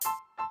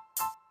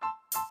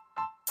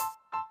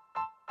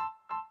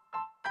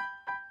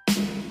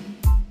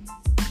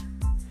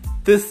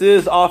This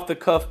is Off the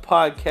Cuff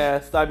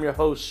Podcast. I'm your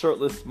host,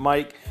 Shirtless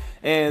Mike,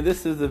 and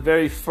this is the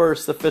very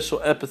first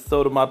official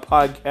episode of my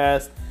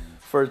podcast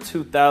for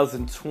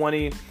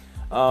 2020.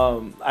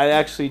 I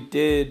actually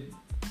did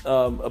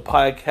a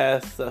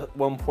podcast at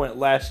one point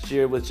last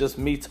year with just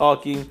me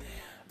talking,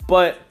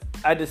 but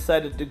I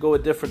decided to go a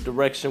different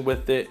direction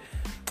with it.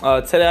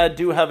 Today I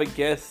do have a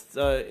guest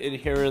in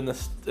here in the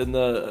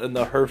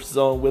Herf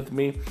Zone with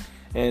me.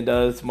 And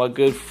it's my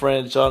good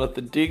friend,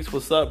 Jonathan Deeks.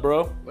 What's up,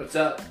 bro? What's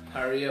up?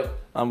 How are you?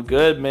 I'm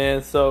good,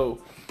 man.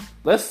 So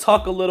let's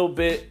talk a little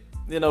bit,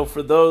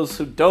 for those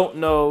who don't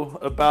know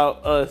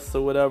about us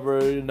or whatever,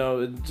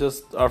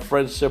 just our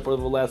friendship over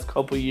the last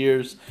couple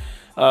years.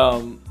 We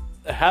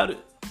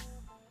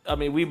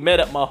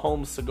met at my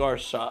home cigar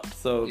shop.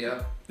 So,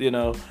 yeah.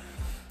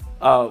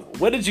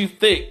 What did you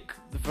think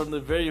from the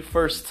very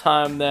first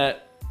time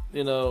that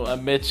I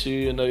met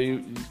you,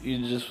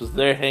 you just was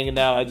there hanging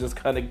out. I just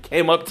kind of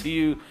came up to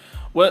you.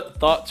 What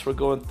thoughts were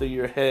going through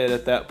your head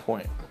at that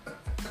point?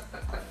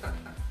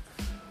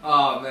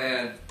 Oh,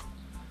 man.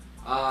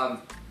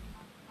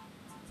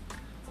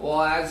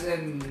 Well, as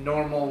in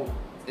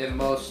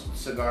most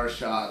cigar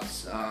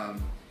shops,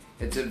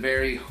 it's a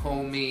very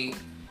homey,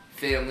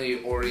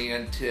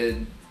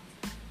 family-oriented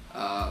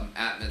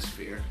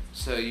atmosphere.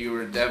 So you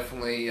were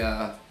definitely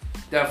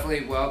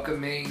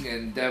welcoming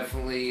and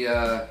definitely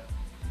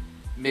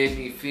made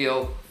me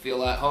feel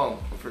at home,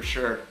 for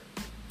sure.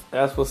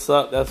 That's what's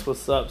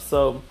up.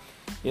 So,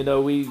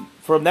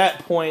 from that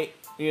point,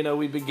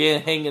 we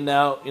began hanging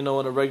out,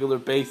 on a regular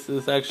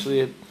basis.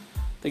 Actually, I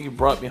think you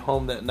brought me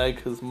home that night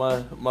because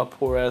my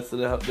poor ass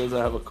doesn't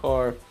have a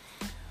car.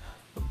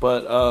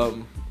 But,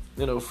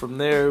 from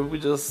there, we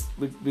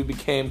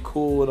became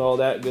cool and all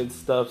that good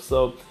stuff.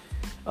 So,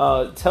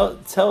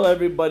 tell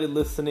everybody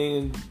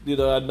listening,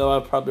 I know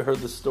I've probably heard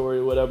the story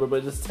or whatever,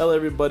 but just tell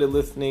everybody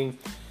listening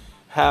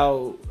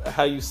how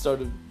you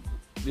started,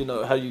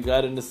 how you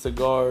got into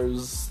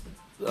cigars.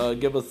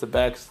 Give us the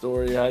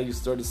backstory, how you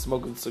started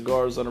smoking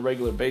cigars on a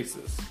regular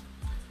basis.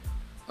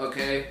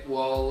 Okay,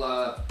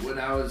 well, when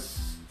I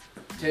was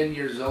 10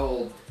 years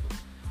old,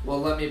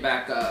 let me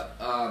back up.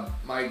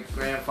 My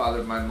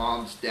grandfather, my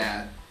mom's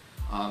dad,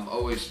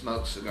 always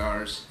smoked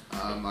cigars.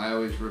 I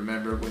always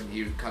remember when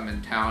he would come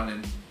in town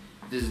and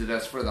visit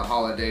us for the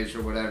holidays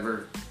or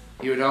whatever.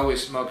 He would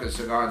always smoke a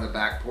cigar on the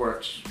back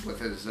porch with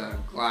his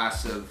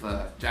glass of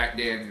Jack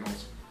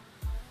Daniels.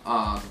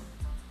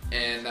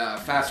 And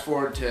fast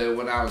forward to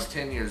when I was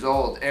 10 years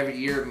old, every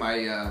year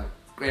my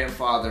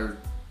grandfather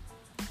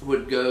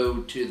would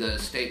go to the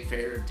state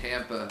fair in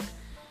Tampa.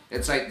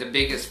 It's like the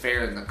biggest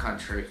fair in the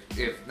country,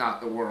 if not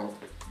the world.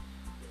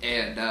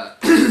 And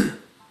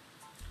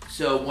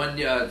so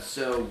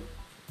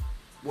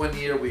one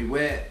year we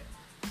went.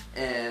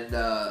 And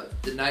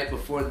the night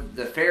before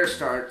the fair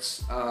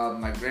starts,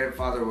 my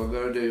grandfather will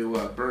go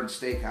to Burns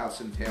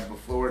Steakhouse in Tampa,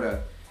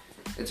 Florida.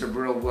 It's a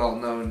real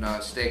well-known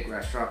steak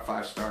restaurant,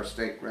 5-star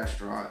steak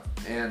restaurant.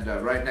 And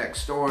right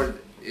next door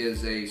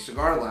is a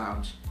cigar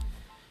lounge.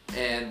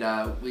 And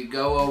we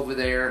go over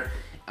there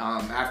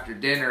after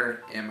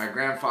dinner, and my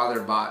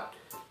grandfather bought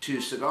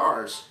 2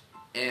 cigars.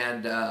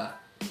 And I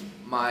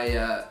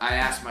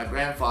asked my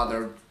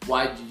grandfather,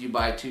 "Why did you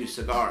buy 2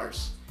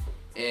 cigars?"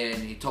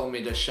 And he told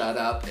me to shut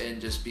up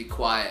and just be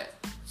quiet.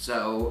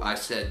 So I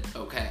said,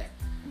 okay.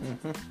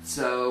 Mm-hmm.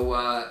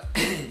 So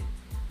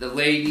the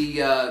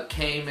lady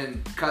came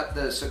and cut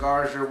the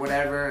cigars or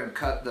whatever and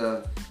cut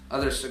the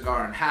other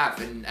cigar in half.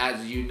 And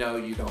as you know,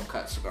 you don't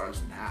cut cigars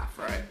in half,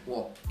 right?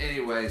 Well,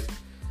 anyways,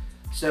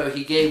 so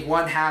he gave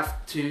one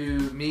half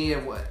to me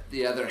and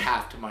the other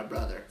half to my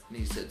brother. And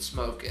he said,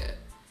 "Smoke it."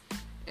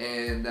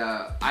 And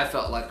I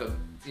felt like a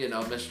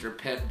Mr.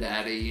 Pimp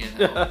Daddy,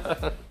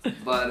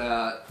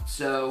 But,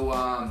 so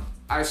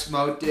I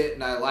smoked it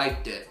and I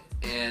liked it.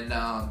 And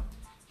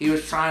he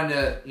was trying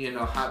to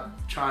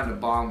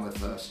bond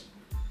with us.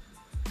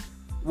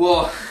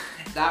 Well,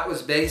 that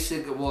was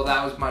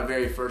my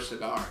very first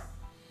cigar.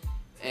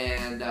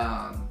 And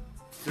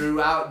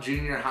throughout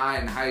junior high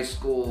and high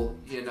school,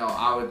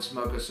 I would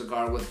smoke a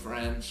cigar with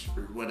friends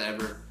or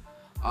whatever.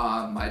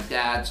 My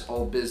dad's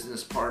old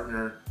business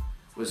partner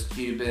was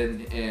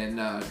Cuban, and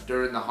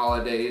during the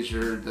holidays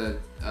or the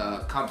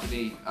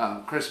company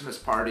Christmas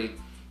party,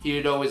 he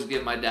would always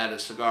give my dad a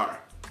cigar.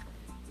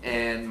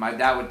 And my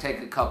dad would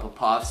take a couple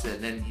puffs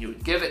and then he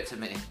would give it to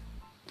me.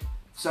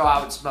 So I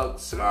would smoke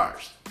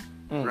cigars,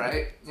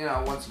 right?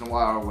 Once in a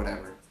while or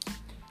whatever.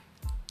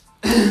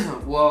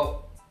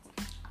 Well,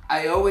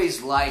 I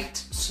always liked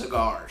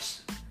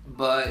cigars,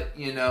 but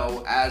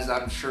as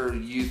I'm sure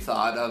you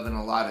thought of and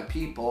a lot of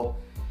people,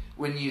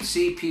 when you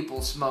see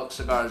people smoke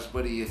cigars,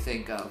 what do you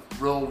think of?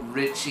 Real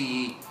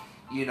richy,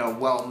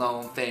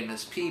 well-known,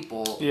 famous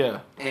people.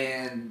 Yeah.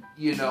 And,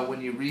 when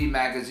you read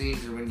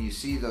magazines or when you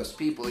see those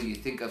people, you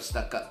think of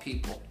stuck-up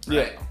people,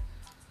 right?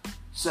 Yeah.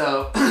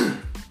 So,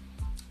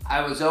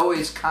 I was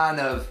always kind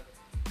of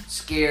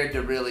scared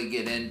to really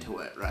get into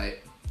it, right?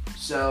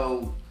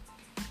 So,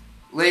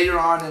 later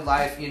on in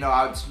life,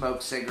 I would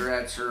smoke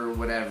cigarettes or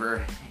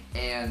whatever.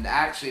 And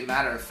actually,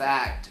 matter of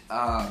fact,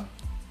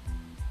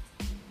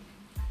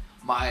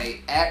 my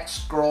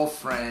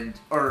ex-girlfriend,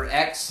 or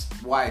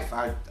ex-wife,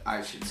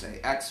 I should say,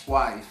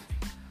 ex-wife,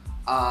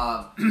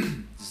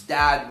 his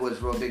dad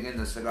was real big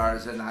into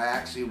cigars, and I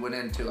actually went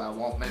into, I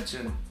won't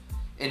mention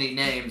any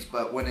names,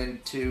 but went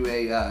into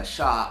a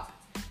shop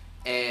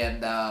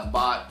and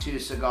bought 2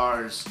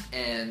 cigars,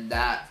 and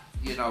that,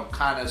 you know,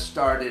 kind of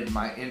started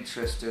my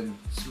interest in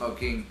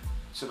smoking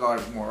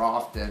cigars more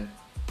often.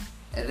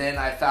 And then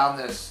I found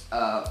this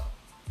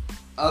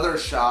other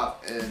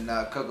shop in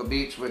Cocoa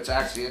Beach, which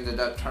actually ended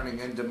up turning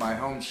into my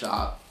home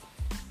shop,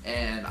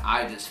 and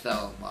I just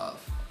fell in love.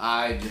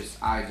 I just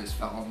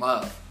fell in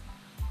love.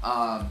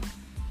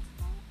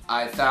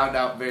 I found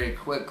out very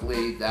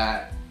quickly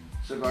that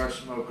cigar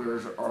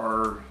smokers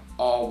are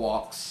all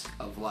walks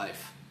of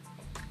life,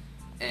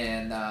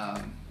 and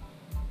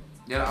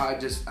you know,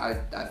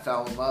 I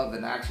fell in love.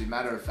 And actually,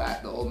 matter of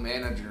fact, the old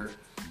manager,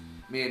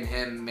 me and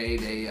him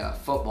made a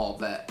football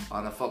bet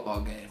on a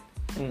football game.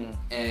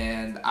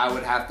 And I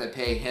would have to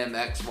pay him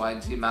X, Y,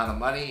 and Z amount of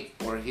money,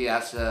 or he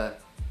has to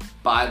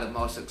buy the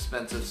most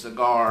expensive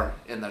cigar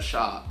in the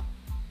shop.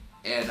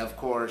 And of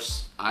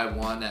course, I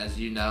won, as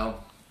you know.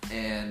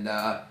 And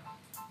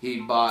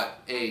he bought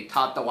a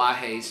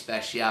Tatuaje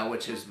Special,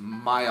 which is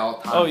my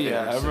all-time favorite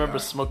yeah, I remember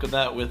cigar. smoking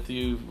that with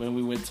you when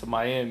we went to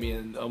Miami,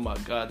 and oh my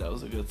God, that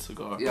was a good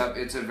cigar. Yep,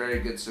 it's a very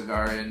good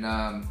cigar,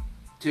 and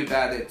too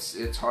bad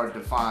it's hard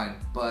to find.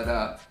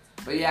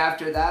 But yeah,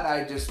 after that,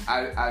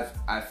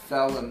 I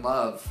fell in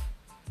love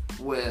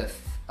with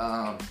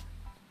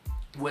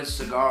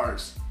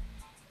cigars,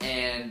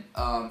 and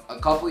a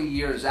couple of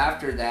years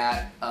after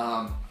that,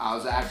 I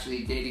was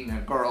actually dating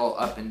a girl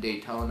up in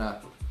Daytona,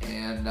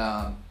 and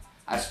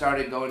I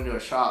started going to a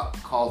shop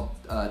called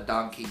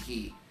Don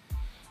Kiki.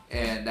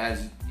 And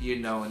as you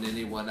know, and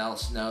anyone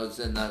else knows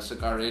in the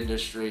cigar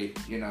industry,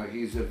 you know,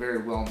 he's a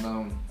very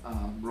well-known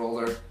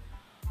roller.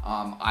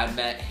 I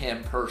met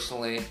him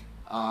personally.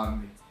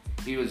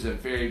 He was a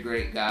very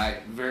great guy,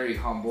 very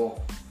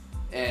humble,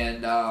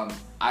 and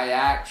I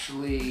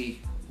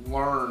actually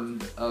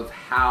learned of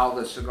how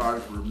the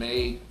cigars were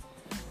made,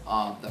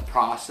 the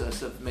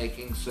process of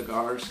making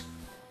cigars,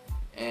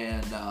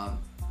 and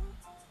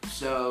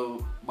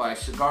so my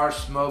cigar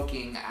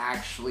smoking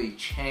actually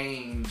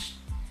changed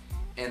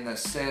in the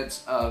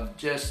sense of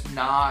just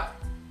not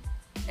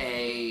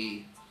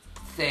a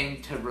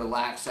thing to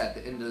relax at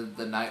the end of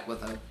the night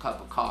with a cup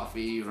of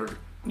coffee or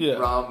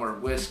rum or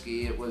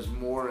whiskey. It was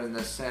more in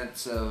the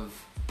sense of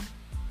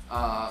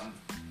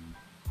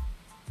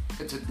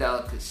it's a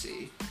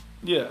delicacy.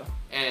 Yeah.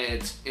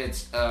 And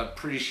it's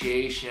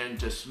appreciation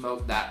to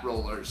smoke that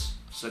roller's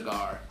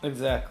cigar.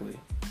 Exactly.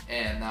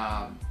 And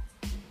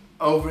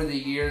over the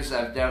years,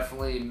 I've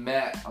definitely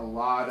met a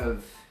lot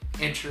of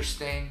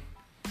interesting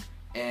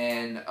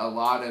and a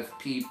lot of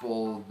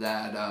people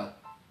that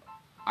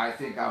I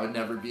think I would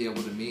never be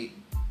able to meet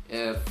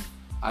if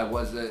I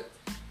wasn't,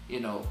 you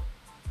know,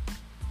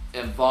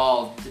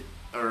 involved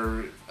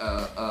or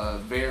a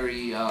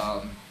very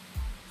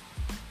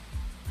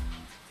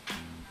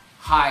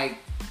high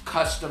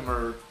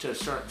customer to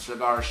certain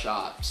cigar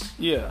shops.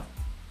 Yeah.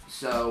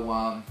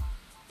 So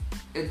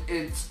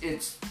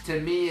it's to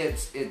me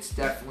it's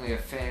definitely a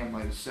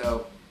family.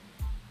 So,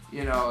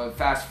 you know,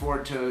 fast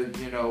forward to,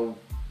 you know,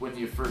 when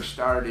you first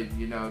started,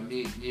 you know,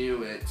 meeting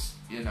you, it's,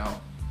 you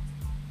know,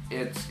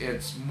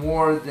 it's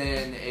more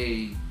than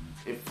a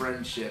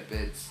friendship.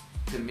 It's,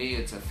 to me,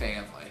 it's a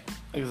family.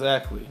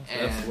 Exactly.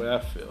 And, that's the way I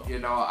feel. You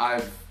know,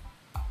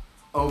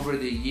 over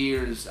the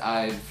years,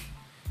 I've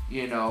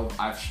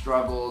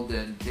struggled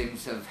and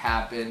things have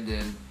happened,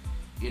 and,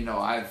 you know,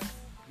 I've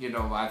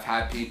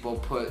had people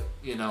put,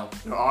 you know,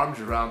 their arms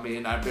around me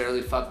and I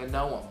barely fucking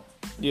know them.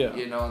 Yeah.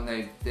 You know,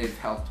 and they've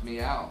helped me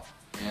out.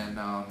 And,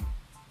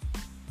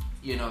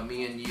 you know,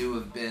 me and you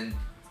have been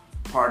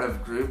part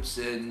of groups,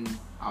 and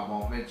I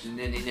won't mention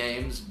any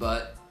names,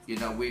 but, you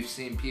know, we've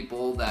seen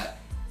people that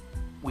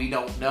we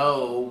don't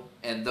know,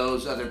 and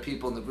those other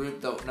people in the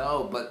group don't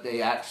know, but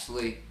they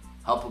actually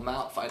help them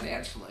out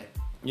financially.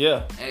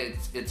 Yeah. And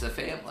it's a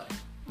family.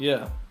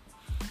 Yeah.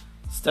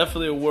 It's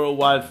definitely a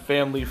worldwide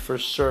family for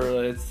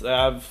sure.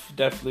 I've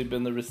definitely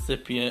been the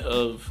recipient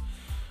of,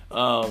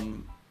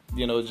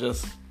 you know,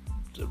 just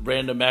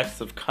random acts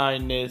of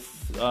kindness,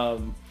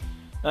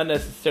 not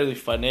necessarily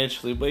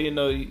financially, but, you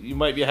know, you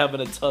might be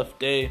having a tough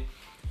day,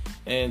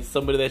 and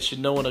somebody that you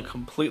know in a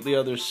completely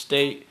other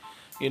state,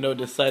 you know,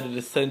 decided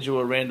to send you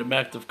a random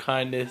act of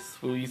kindness.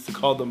 We used to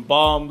call them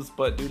bombs,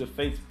 but due to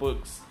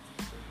Facebook's,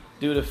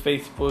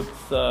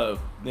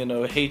 you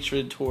know,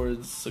 hatred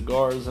towards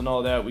cigars and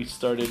all that, we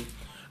started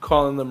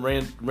calling them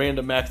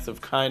random acts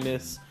of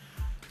kindness.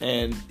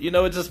 And, you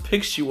know, it just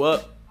picks you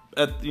up,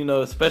 you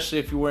know, especially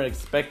if you weren't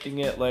expecting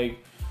it.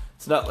 Like,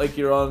 it's not like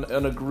you're on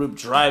a group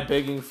dry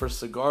begging for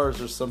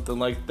cigars or something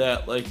like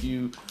that. Like,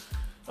 you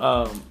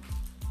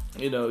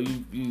know,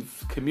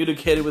 you've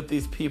communicated with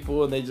these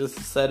people, and they just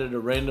decided to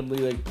randomly,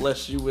 like,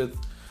 bless you with,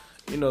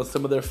 you know,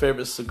 some of their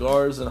favorite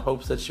cigars in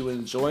hopes that you would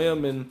enjoy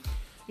them. And,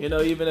 you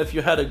know, even if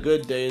you had a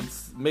good day, it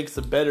makes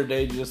a better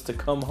day just to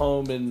come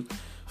home and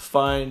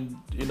find,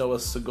 you know, a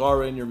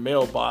cigar in your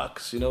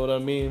mailbox. You know what I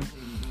mean?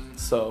 Mm-hmm.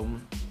 So,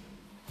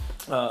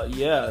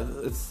 yeah,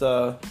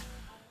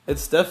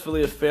 it's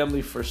definitely a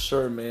family for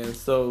sure, man.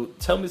 So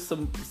tell me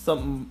some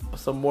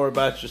more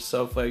about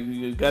yourself. Like,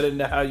 you got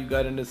into how you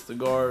got into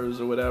cigars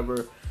or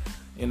whatever.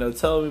 You know,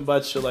 tell me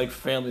about your, like,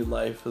 family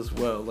life as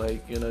well.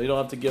 Like, you know, you don't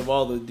have to give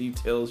all the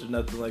details or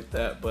nothing like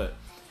that, but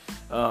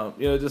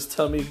you know, just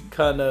tell me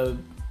kind of,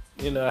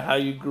 you know, how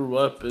you grew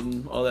up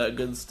and all that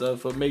good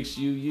stuff. What makes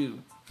you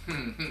you?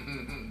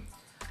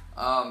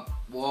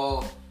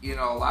 Well, you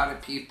know, a lot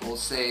of people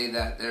say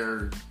that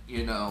they're,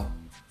 you know,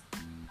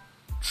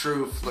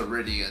 true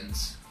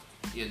Floridians,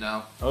 you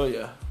know. Oh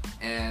yeah.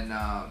 And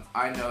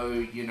I know,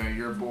 you know,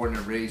 you're born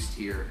and raised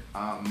here.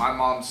 My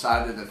mom's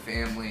side of the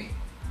family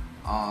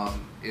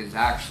is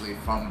actually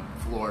from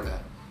Florida.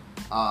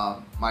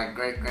 My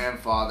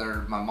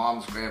great-grandfather, my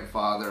mom's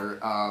grandfather,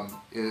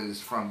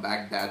 is from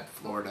Baghdad,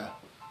 Florida.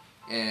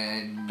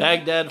 And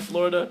Baghdad,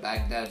 Florida?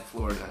 Baghdad,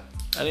 Florida.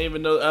 I didn't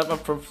even know. I'm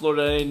from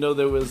Florida. I didn't know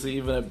there was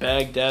even a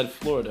Baghdad,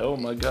 Florida. Oh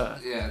my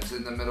God. Yeah, it's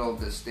in the middle of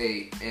the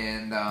state.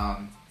 And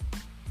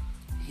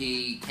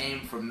he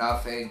came from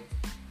nothing,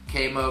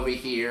 came over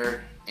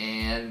here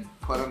and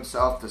put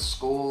himself to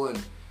school and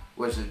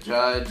was a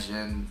judge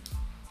and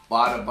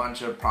bought a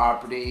bunch of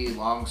property.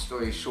 Long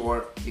story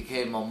short,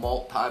 became a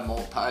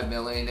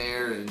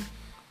multi-millionaire and,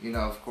 you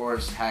know, of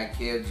course, had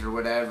kids or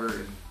whatever.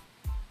 And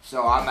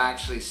so I'm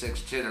actually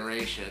 6th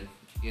generation,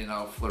 you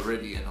know,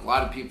 Floridian. A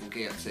lot of people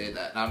can't say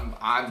that. And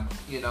I'm,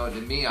 you know,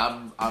 to me,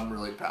 I'm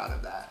really proud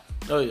of that.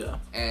 Oh yeah.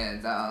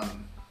 And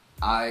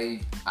I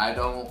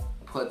don't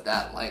put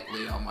that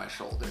lightly on my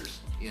shoulders,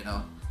 you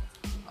know.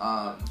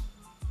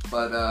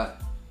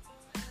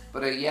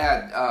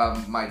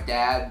 Yeah, my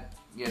dad,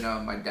 you know,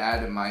 my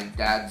dad and my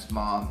dad's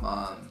mom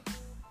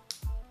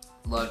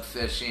loved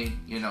fishing,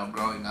 you know,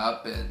 growing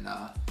up, and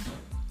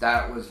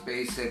that was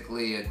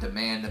basically a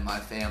demand in my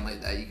family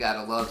that you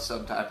gotta love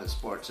some type of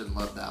sports and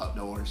love the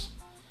outdoors.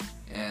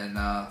 And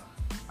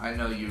I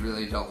know you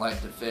really don't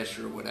like to fish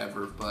or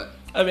whatever, but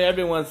I mean,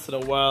 every once in a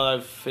while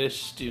I've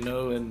fished, you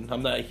know, and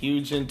I'm not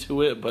huge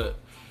into it, but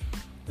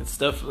it's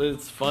definitely,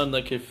 it's fun,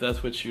 like, if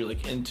that's what you're,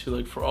 like, into,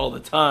 like, for all the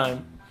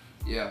time.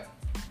 yeah.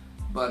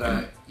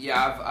 But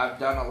yeah, I've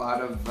done a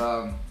lot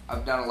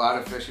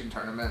of fishing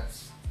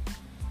tournaments.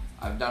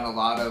 I've done a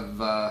lot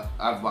of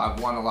I've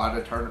won a lot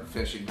of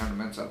fishing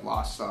tournaments. I've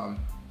lost some,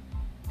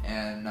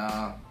 and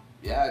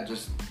yeah,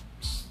 just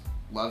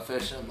love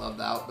fishing, love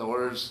the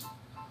outdoors,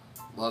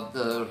 love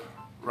to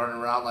run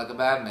around like a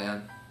bad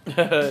man.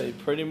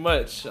 Pretty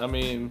much. I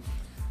mean,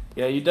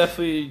 yeah, you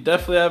definitely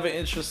have an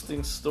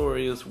interesting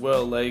story as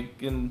well.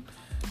 Like, and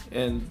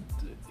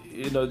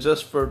you know,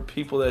 just for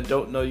people that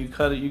don't know, you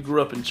grew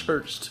up in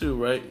church too,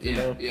 right? You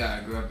know? Yeah,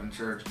 I grew up in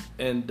church.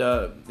 And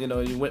you know,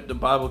 you went to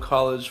Bible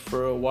college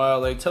for a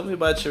while. Like, tell me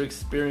about your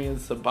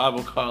experience at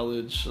Bible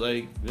college.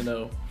 Like, you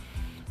know,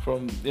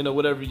 from, you know,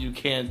 whatever you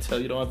can tell.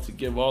 You don't have to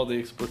give all the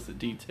explicit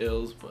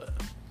details, but.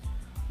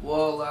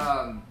 Well,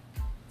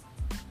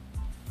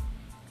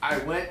 I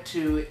went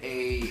to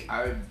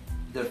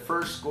the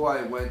first school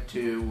I went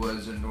to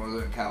was in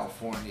Northern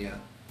California,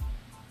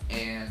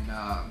 and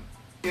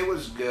it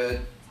was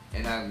good.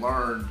 And I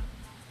learned,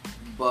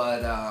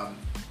 but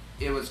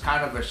it was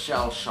kind of a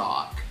shell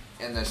shock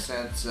in the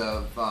sense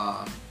of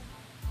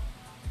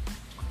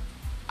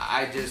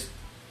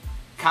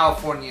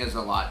California is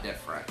a lot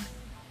different,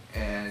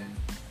 and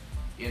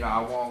you know, I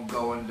won't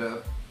go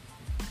into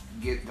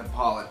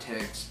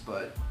politics,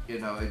 but you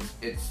know,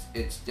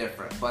 it's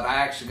different. But I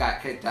actually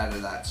got kicked out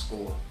of that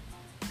school,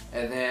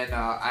 and then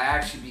I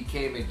actually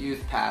became a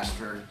youth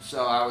pastor.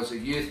 So I was a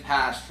youth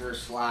pastor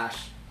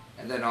 /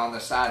 and then on the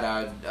side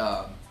I'd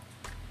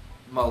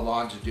mow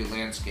lawns and do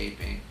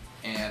landscaping.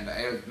 And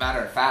as a matter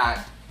of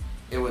fact,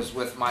 it was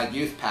with my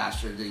youth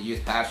pastor, the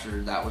youth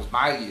pastor that was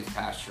my youth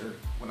pastor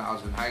when I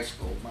was in high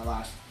school, my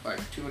last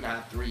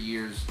 2.5, 3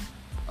 years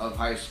of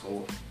high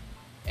school.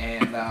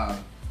 And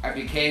I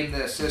became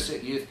the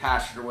assistant youth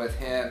pastor with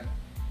him.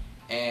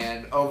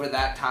 And over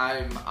that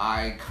time,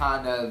 I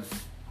kind of,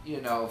 you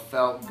know,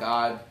 felt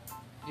God,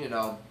 you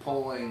know,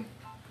 pulling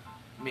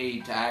me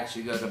to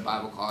actually go to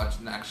Bible college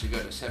and actually go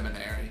to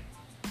seminary.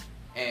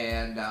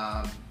 And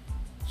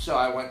so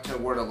I went to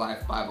Word of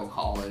Life Bible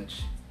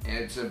College, and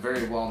it's a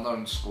very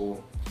well-known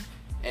school.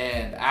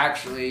 And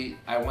actually,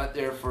 I went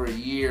there for a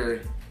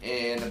year,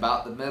 and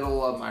about the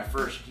middle of my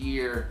first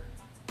year,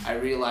 I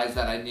realized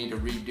that I need to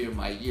redo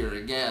my year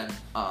again.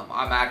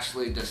 I'm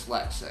actually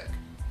dyslexic.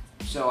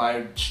 So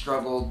I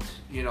struggled,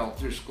 you know,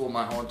 through school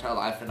my whole entire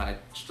life, and I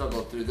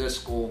struggled through this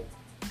school.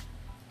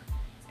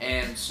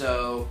 And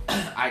so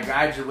I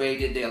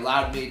graduated. They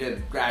allowed me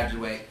to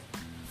graduate,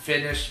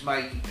 finish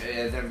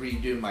then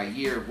redo my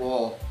year.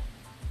 Well,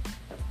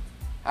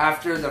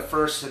 after the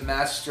first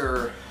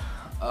semester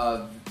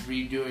of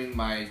redoing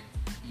my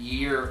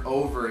year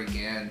over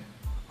again,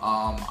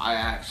 I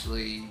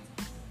actually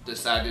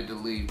decided to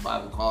leave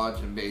Bible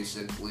college and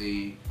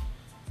basically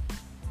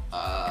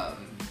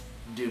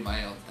do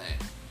my own thing.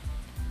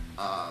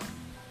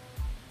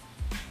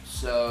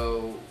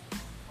 So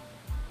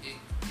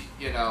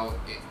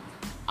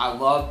I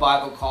love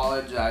Bible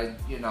college.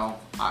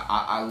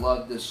 I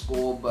love the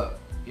school, but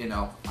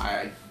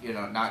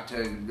not to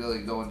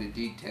really go into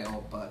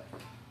detail, but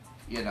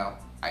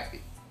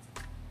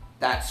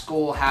that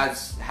school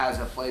has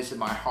a place in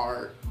my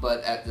heart.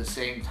 But at the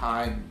same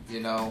time,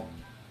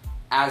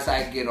 as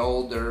I get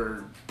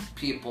older,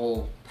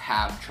 people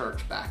have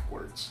church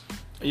backwards.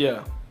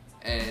 Yeah.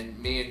 And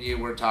me and you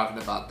were talking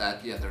about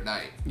that the other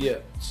night. Yeah.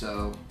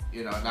 So,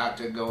 not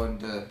to go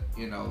into,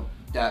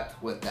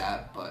 depth with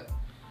that, but,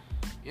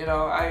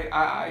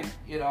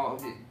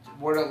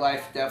 Word of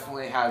Life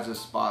definitely has a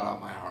spot on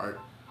my heart.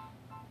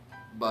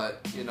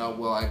 But,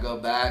 will I go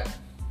back?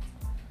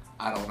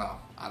 I don't know.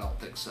 I don't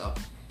think so.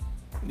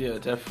 Yeah,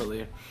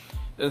 definitely.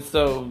 And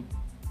so,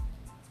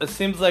 it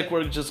seems like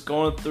we're just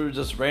going through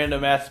just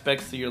random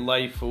aspects of your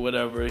life or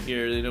whatever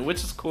here,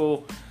 which is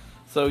cool.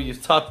 So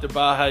you've talked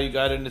about how you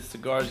got into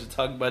cigars. You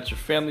talked about your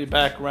family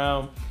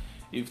background.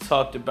 You've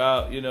talked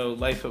about,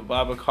 life at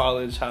Bible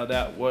college, how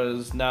that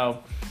was. Now,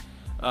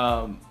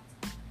 I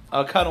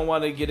kind of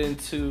want to get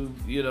into,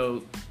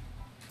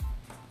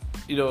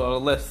 a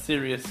less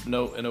serious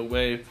note in a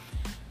way.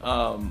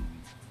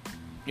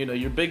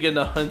 You're big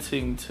into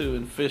hunting too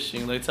and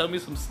fishing. Like, tell me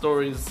some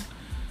stories,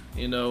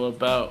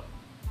 about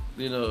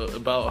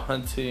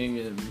hunting,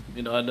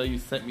 and I know you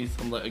sent me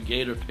some a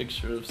gator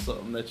picture of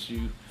something that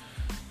you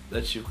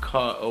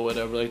caught or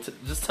whatever. Like,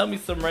 just tell me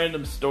some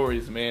random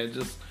stories, man.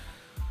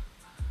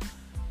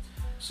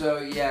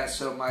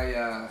 So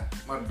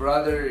my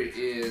brother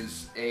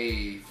is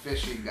a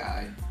fishing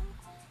guide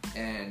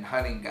and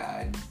hunting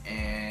guide,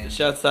 and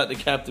shouts out to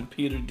Captain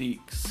Peter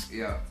Deeks.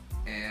 Yeah,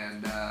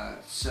 and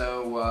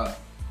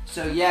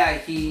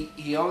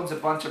he owns a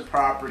bunch of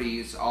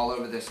properties all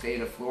over the state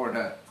of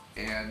Florida,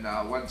 and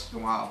once in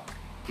a while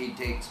he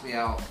takes me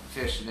out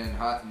fishing and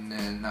hunting,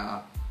 and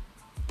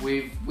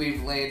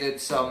we've landed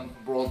some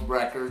world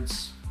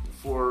records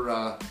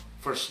for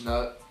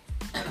snook.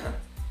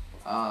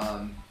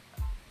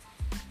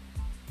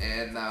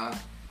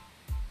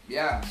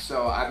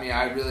 So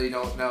I really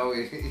don't know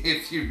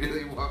if you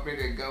really want me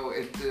to go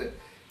into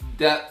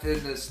depth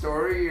in the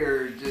story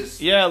or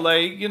just... Yeah,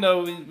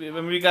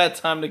 we got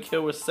time to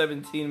kill. We're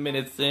 17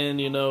 minutes in,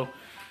 I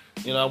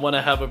want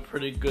to have a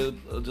pretty good,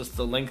 just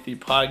a lengthy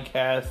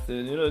podcast,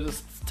 and,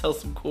 just tell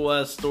some cool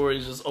ass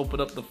stories, just open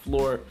up the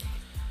floor.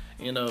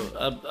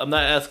 I'm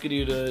not asking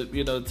you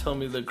to, tell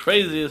me the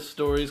craziest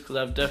stories, because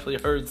I've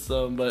definitely heard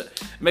some, but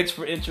it makes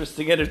for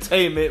interesting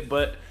entertainment,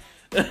 but...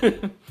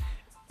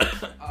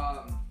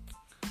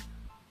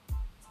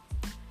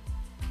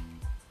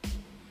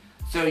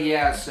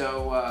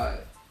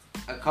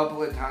 A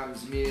couple of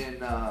times me and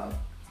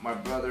my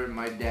brother and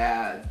my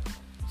dad.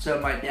 So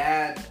my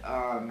dad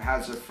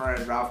has a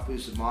friend, Ralph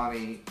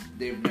Bustamante.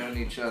 They've known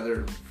each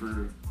other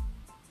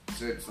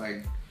since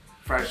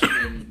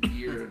freshman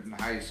year in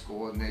high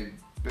school, and they've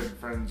been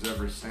friends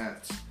ever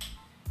since.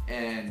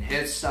 And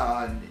his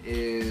son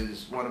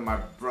is one of my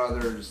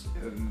brothers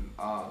and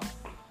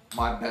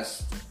my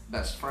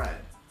best friend.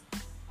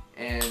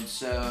 And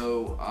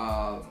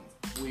so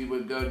we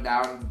would go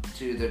down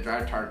to the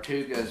Dry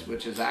Tortugas,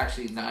 which is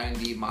actually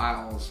 90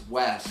 miles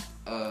west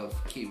of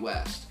Key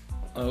West.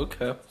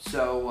 Okay.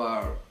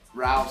 So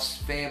Ralph's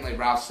family,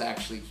 Ralph's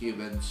actually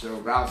Cuban, so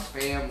Ralph's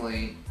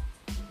family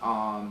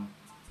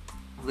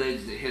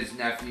lives, his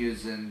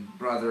nephews and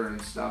brother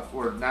and stuff,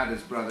 or not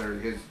his brother,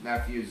 his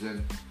nephews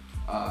and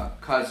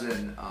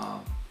cousin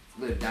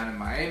lived down in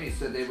Miami,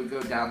 so they would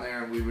go down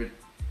there and we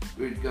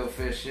would go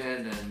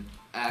fishing and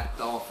act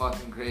all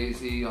fucking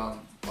crazy on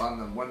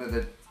one of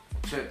the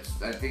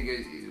trips. I think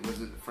it was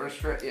the first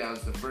trip. Yeah, it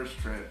was the first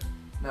trip.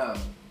 No,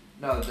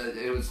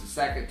 it was the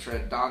second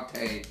trip.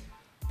 Dante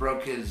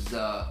broke his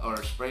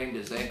or sprained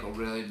his ankle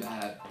really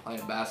bad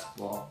playing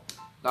basketball.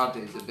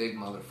 Dante's a big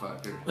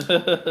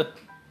motherfucker.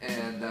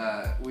 And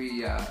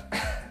we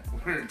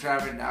were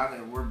driving down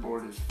there. We're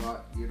bored as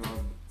fuck,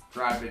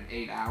 driving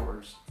 8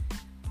 hours,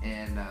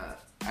 and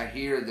I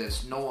hear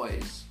this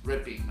noise,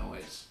 ripping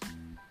noise.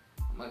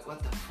 I'm like,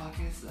 what the fuck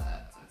is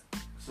that?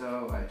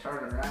 So I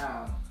turn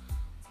around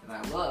and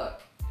I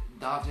look.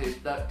 Dante's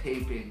duct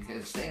taping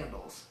his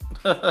sandals.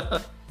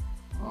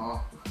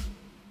 Well,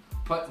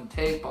 putting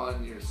tape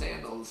on your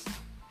sandals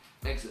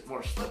makes it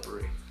more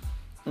slippery.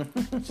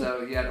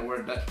 So you had to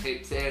wear duct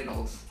tape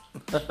sandals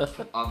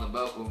on the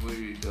boat when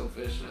we would go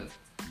fishing.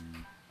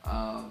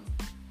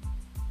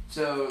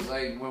 So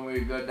when we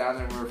would go down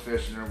there, we were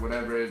fishing or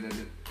whatever. And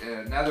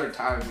another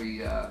time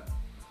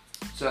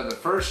so the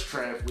first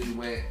trip we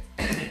went,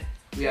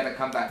 we had to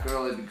come back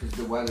early because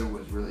the weather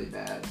was really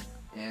bad.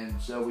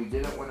 And so we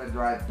didn't want to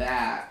drive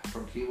back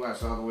from Key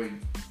West all the way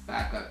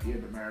back up here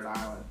to Merritt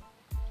Island.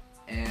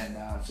 And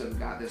so we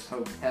got this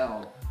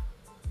hotel.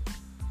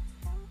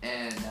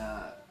 And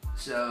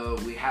so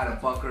we had a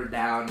bunker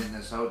down in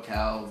this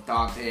hotel.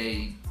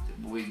 Dante,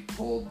 we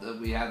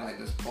had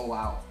this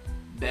pull-out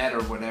bed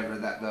or whatever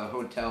that the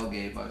hotel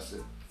gave us.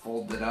 It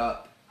folded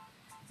up.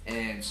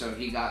 And so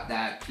he got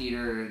that.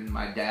 Peter and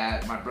my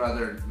dad went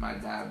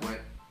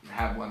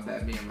have one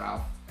bed. Me and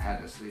Ralph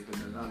had to sleep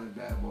in another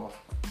bed. Well,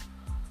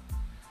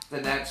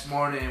 the next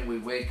morning we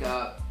wake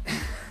up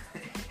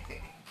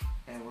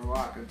and we're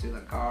walking to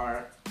the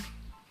car,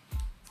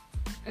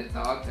 and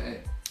Dante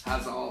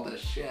has all this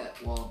shit.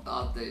 Well,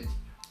 Dante's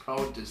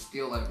prone to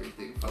steal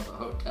everything from the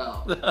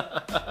hotel.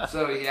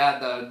 So he had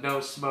the no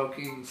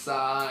smoking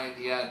sign,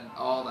 he had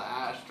all the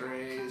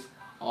ashtrays,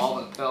 all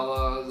the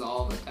pillows,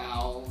 all the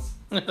towels.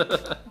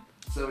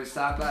 So we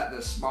stopped at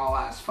this small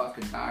ass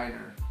fucking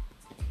diner.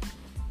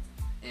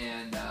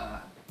 And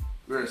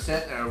we were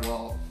sitting there,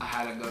 well, I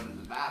had to go to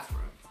the bathroom.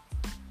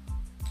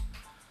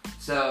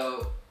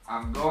 So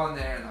I'm going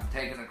there and I'm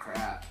taking a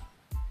crap.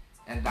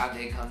 And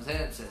Dante comes in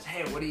and says,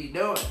 hey, what are you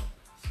doing?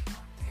 I'm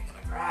taking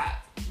a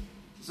crap.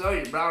 So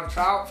you brown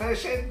trout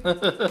fishing?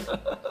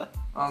 I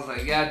was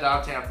like, yeah,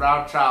 Dante, I'm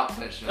brown trout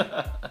fishing.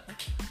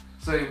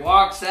 So he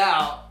walks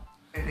out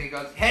and he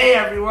goes, hey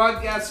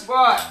everyone, guess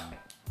what?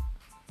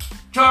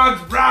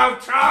 John's brown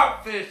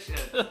trout fishing.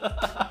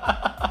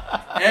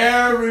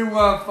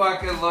 Everyone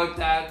fucking looked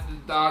at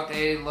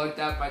Dante, looked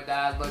at my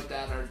dad, looked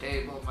at our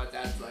table. My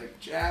dad's like,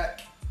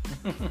 check.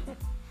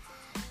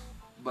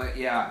 But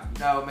yeah,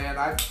 no man,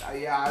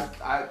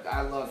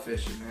 I love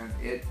fishing, man.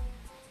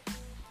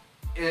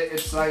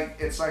 It's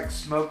like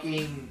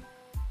smoking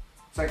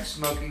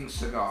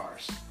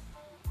cigars,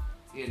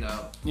 you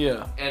know.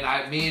 Yeah.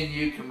 And me and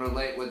you can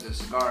relate with the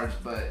cigars,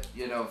 but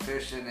you know,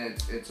 fishing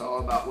it's all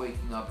about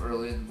waking up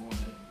early in the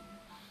morning.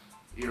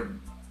 You're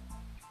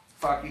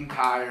fucking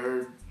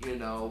tired, you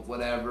know,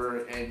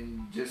 whatever,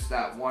 and just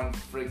that one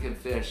freaking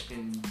fish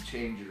can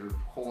change your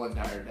whole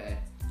entire day.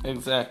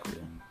 Exactly.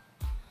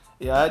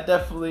 Yeah,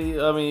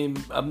 I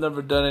mean, I've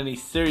never done any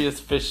serious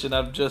fishing.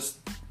 I've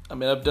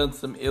done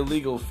some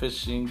illegal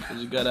fishing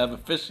because you gotta have a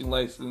fishing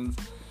license.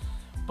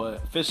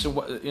 But fish and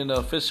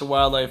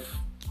wildlife,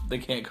 they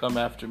can't come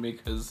after me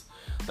because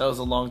that was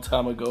a long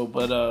time ago.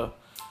 But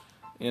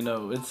you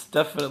know, it's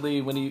definitely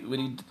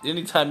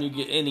anytime you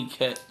get any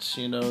catch,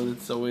 you know,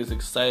 it's always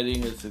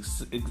exciting. It's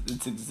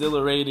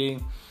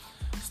exhilarating,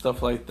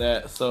 stuff like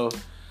that. So,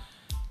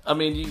 I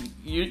mean,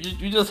 you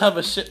just have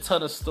a shit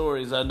ton of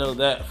stories. I know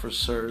that for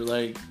sure.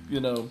 Like, you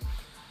know,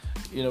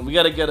 we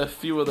got to get a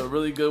few of the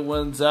really good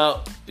ones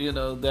out. You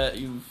know that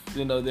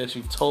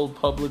you've told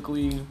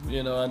publicly.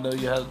 You know, I know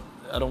you have.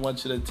 I don't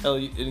want you to tell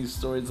you any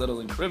stories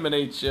that'll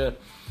incriminate you,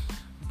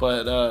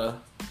 but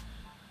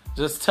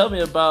just tell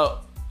me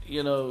about,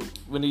 you know,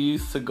 when you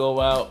used to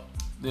go out,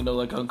 you know,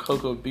 like on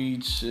Cocoa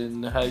Beach,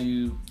 and how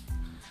you,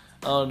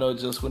 I don't know,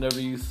 just whenever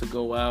you used to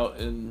go out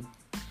and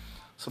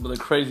some of the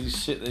crazy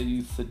shit that you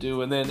used to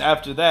do. And then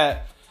after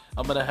that,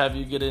 I'm going to have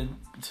you get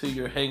into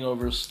your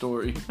hangover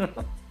story.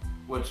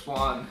 Which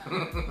one?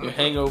 Your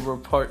hangover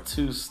part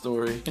 2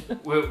 story.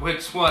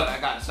 Which one? I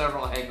got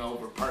several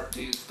hangover part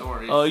 2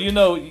 stories. Oh, you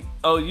know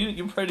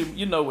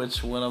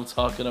which one I'm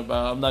talking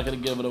about. I'm not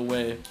going to give it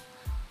away.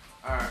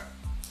 Alright.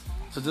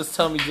 So just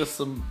tell me just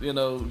some, you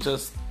know,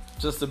 just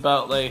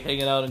about like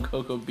hanging out in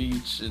Cocoa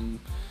Beach and,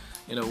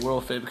 you know,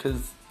 World Fair,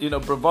 because, you know,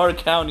 Brevard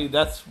County,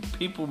 that's,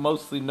 people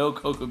mostly know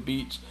Cocoa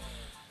Beach.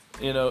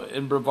 You know,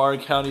 in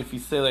Brevard County, if you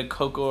say like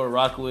Cocoa or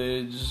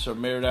Rockledge or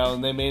Merritt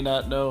Island, they may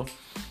not know.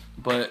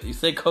 But you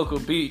say Cocoa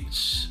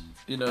Beach,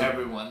 you know,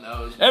 everyone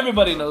knows.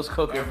 Everybody knows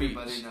Cocoa Beach.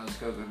 Everybody knows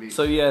Cocoa Beach.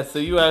 So yeah, so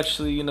you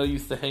actually, you know,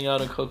 used to hang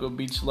out in Cocoa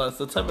Beach a lot.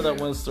 So tell me that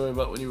one story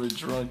about when you were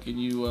drunk and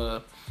you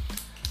were,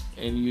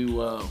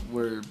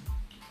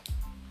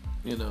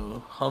 you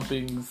know,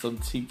 humping some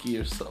tiki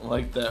or something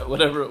like that,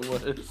 whatever it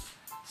was.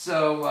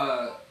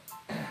 So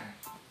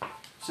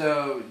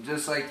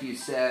just like you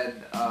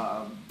said,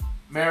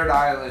 Merritt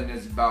Island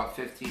is about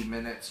 15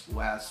 minutes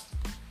west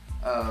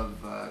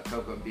of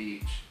Cocoa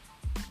Beach,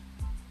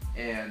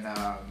 and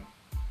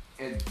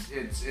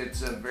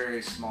it's a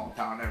very small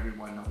town.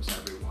 Everyone knows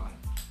everyone.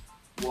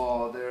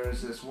 Well,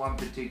 there's this one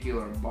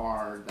particular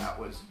bar that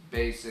was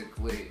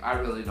basically, I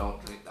really don't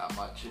drink that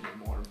much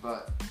anymore,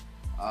 but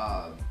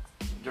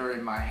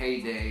during my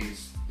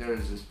heydays, there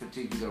was this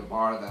particular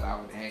bar that I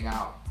would hang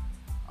out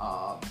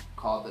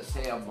called the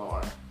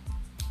Sandbar.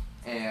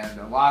 And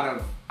a lot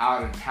of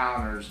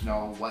out-of-towners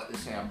know what the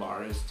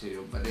Sandbar is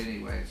too, but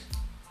anyways.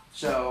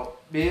 So,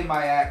 me and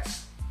my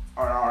ex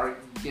are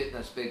getting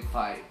this big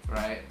fight,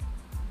 right?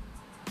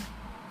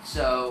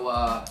 So,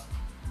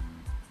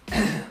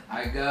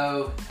 I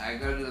go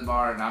to the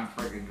bar and I'm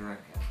freaking drinking.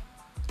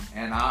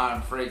 And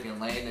I'm freaking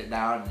laying it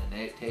down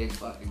and it tastes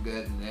fucking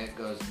good and it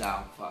goes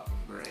down fucking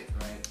great,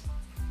 right?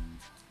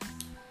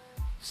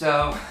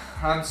 So,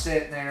 I'm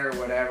sitting there,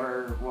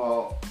 whatever.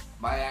 Well,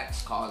 my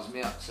ex calls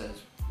me up, says,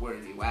 "Where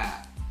are you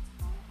at?"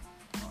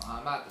 "Well,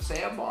 I'm at the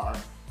Sandbar."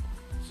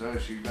 So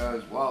she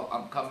goes, "Well,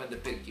 I'm coming to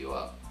pick you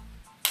up."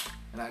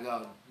 And I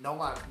go, No,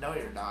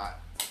 you're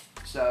not."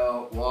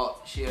 So,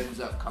 well, she ends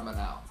up coming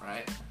out,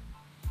 right?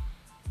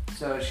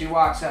 So she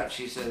walks up,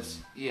 she says,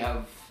 "You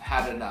have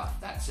had enough,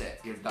 that's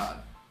it, you're done."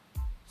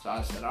 So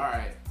I said,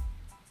 "Alright."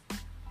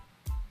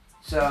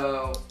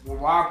 So we're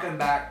walking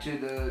back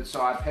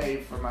so I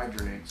paid for my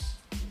drinks.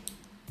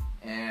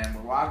 And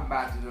we're walking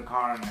back to the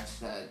car and I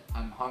said,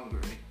 "I'm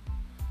hungry."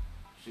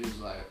 She was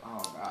like,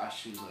 "Oh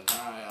gosh." She's like,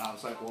 "Alright." I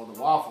was like, "Well, the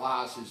Waffle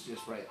House is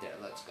just right there,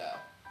 let's go."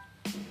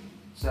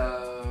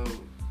 So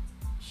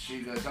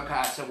she goes, okay.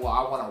 I said, well,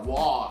 I want to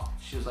walk.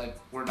 She was like,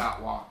 we're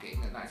not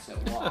walking. And I said,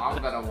 well,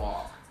 I'm going to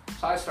walk.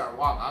 So I start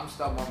walking. I'm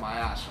stumbling my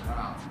ass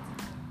around.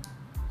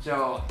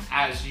 So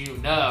as you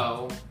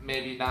know,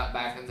 maybe not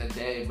back in the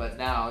day, but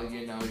now,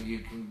 you know, you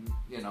can,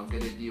 you know,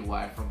 get a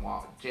DUI from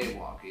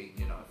jaywalking,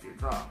 you know, if you're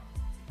drunk.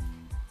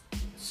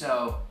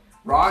 So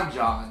Ron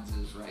John's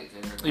is right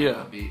there in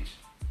the beach.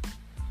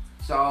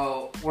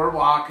 So we're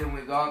walking,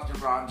 we go up to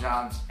Ron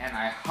John's, and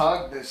I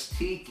hug this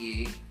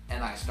tiki,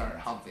 and I start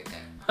humping it.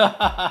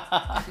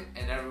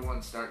 And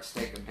everyone starts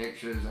taking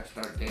pictures. I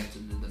start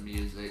dancing to the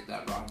music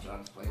that Ron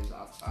John's plays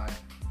outside.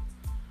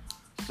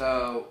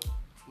 So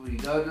we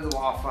go to the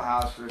Waffle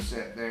House, we're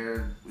sitting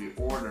there, we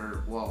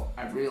order. Well,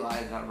 I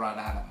realized I run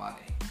out of money.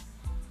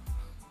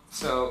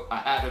 So I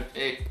had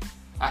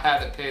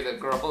to pay the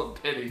girl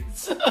in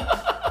pennies.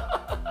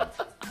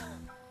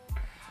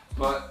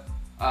 But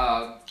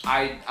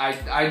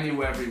I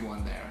knew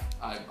everyone there.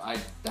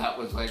 That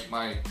was like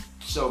my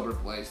sober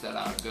place that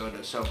I would go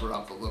to sober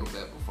up a little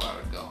bit before I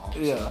would go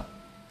home. Yeah.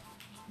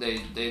 So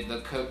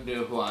the cook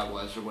knew who I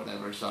was or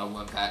whatever, so I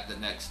went back the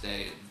next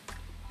day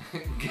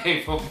and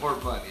gave him more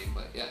money.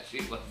 But yeah,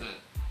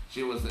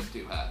 she wasn't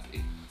too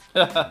happy.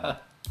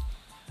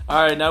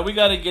 All right, now we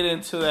got to get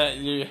into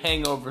your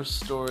hangover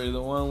story,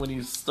 the one when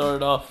you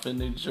started off in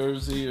New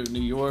Jersey or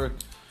New York.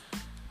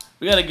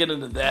 We got to get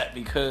into that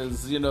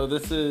because, you know,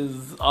 this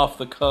is off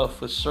the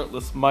cuff with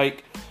Shirtless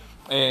Mike.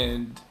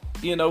 And,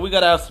 you know, we got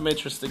to have some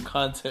interesting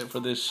content for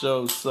this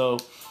show. So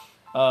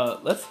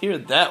let's hear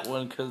that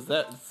one because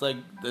that's like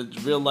the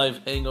real life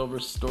hangover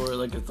story.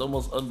 Like, it's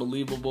almost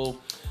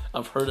unbelievable.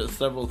 I've heard it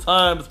several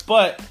times.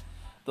 But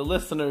the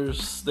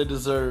listeners, they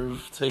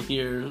deserve to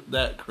hear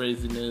that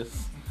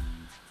craziness.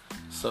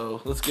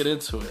 So let's get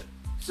into it.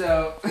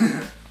 So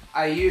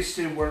I used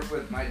to work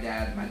with my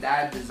dad. My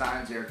dad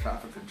designs air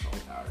traffic control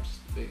towers,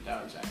 big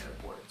towers at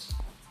airports.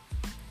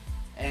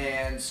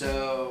 And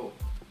so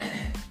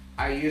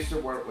I used to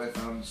work with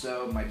him.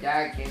 So my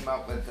dad came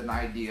up with an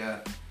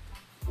idea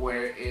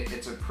where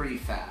it's a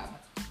prefab.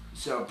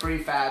 So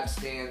prefab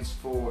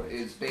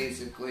is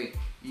basically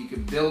you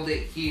can build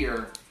it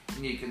here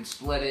and you can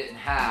split it in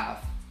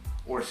half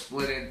or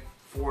split it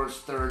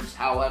 4/3,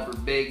 however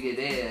big it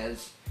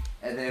is.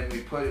 And then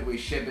we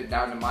ship it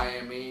down to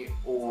Miami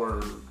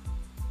or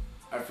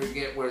I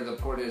forget where the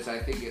port is. I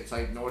think it's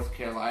like North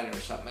Carolina or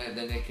something. And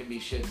then it can be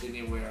shipped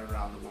anywhere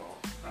around the world,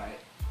 right?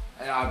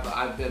 And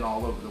I've been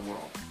all over the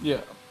world. Yeah.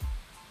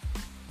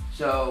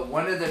 So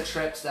one of the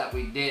trips that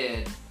we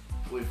did,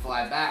 we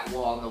fly back.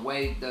 Well, on the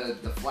way, the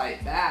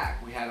flight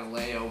back, we had a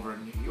layover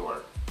in New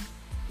York.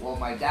 Well,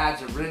 my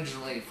dad's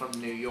originally from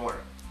New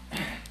York.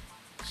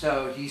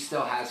 So he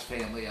still has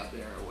family up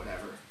there or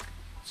whatever.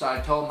 So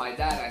I told my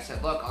dad, I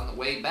said, look, on the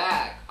way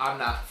back, I'm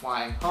not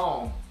flying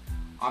home.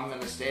 I'm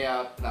going to stay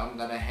up and I'm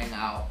going to hang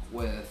out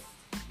with,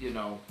 you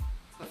know,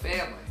 the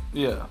family.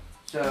 Yeah.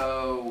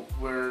 So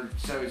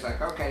he's like,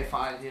 okay,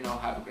 fine, you know,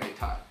 have a great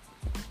time.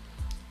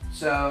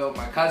 So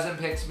my cousin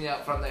picks me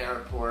up from the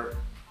airport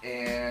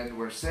and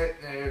we're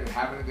sitting there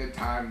having a good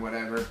time,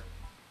 whatever.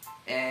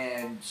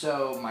 And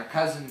so my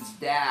cousin's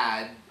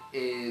dad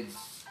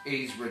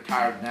he's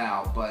retired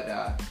now,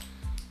 but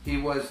he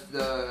was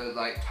the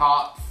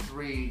top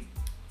 3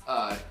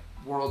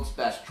 world's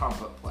best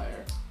trumpet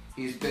player.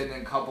 He's been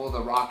in a couple of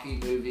the Rocky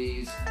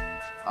movies.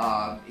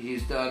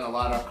 He's done a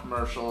lot of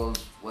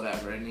commercials,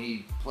 whatever, and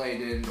he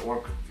played in the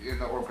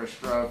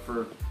orchestra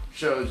for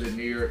shows in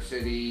New York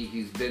City.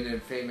 He's been in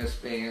famous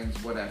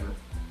bands, whatever.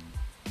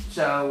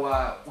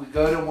 So we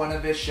go to one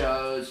of his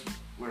shows.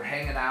 We're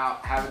hanging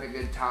out, having a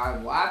good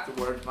time. Well,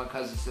 afterwards, my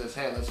cousin says,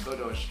 hey, let's go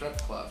to a strip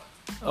club.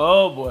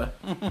 Oh, boy.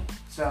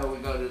 So we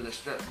go to the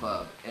strip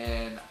club,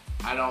 and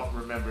I don't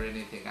remember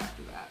anything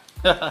after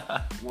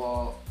that.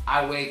 Well,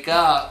 I wake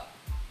up,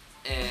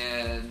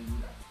 and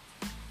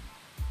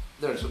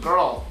there's a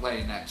girl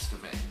laying next to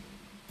me.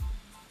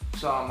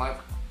 So I'm like,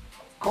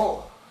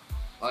 cool.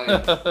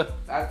 Like,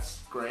 that's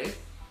great.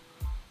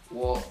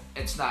 Well,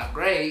 it's not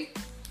great.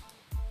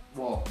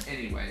 Well,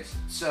 anyways,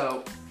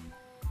 so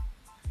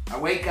I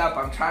wake up,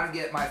 I'm trying to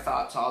get my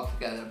thoughts all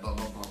together, blah,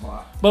 blah,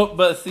 blah, blah.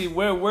 But see,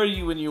 where were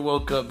you when you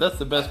woke up? That's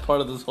the best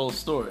part of this whole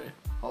story.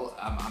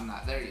 I'm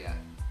not there yet.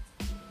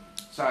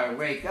 So I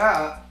wake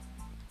up,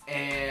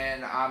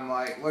 and I'm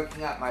like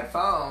looking at my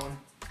phone,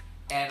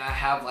 and I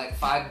have like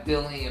 5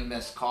 billion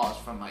missed calls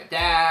from my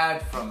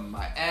dad, from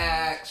my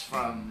ex,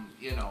 from,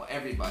 you know,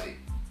 everybody.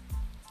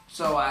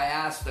 So I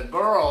asked the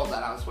girl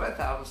that I was with,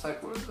 I was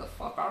like, where the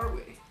fuck are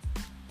we?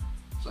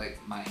 It's like,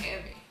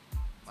 Miami.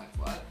 I'm like,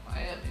 what?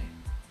 Miami?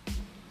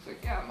 It's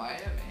like, yeah,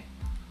 Miami.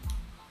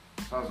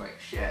 So I was like,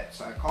 shit.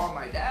 So I called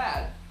my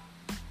dad.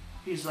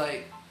 He's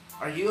like,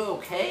 are you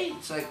okay?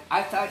 It's like,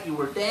 I thought you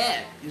were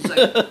dead. He's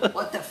like,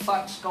 what the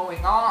fuck's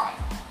going on?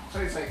 So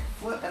he's like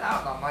flipping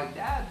out. And I'm like,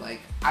 Dad, like,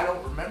 I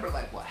don't remember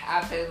like what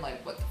happened.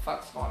 Like, what the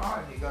fuck's going on?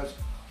 And he goes,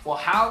 well,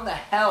 how in the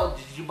hell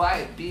did you buy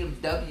a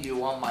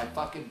BMW on my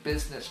fucking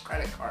business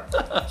credit card?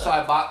 So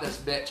I bought this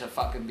bitch a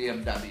fucking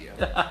BMW.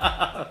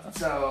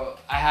 So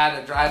I had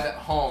to drive it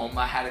home.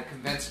 I had to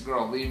convince a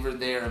girl, leave her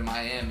there in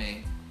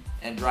Miami,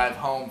 and drive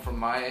home from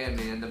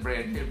Miami in the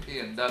brand new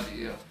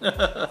BMW.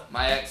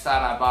 My ex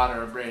thought I bought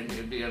her a brand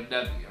new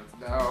BMW.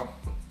 No.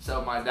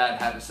 So my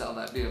dad had to sell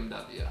that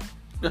BMW.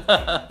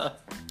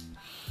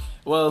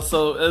 Well,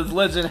 so as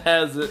legend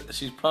has it,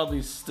 she's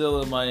probably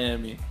still in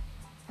Miami.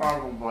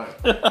 Probably.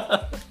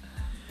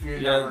 You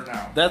never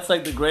know. That's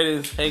like the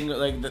greatest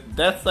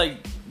that's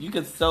like, you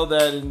could sell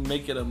that and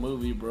make it a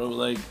movie, bro.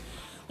 Like,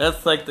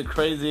 that's like the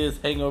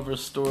craziest hangover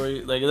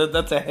story. Like,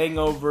 that's a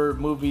hangover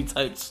movie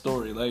type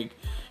story. Like,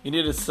 you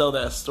need to sell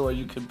that story.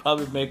 You could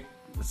probably make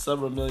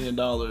several $1 million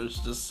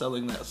just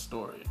selling that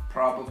story.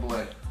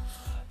 Probably.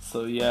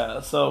 So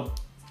yeah. So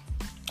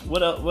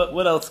what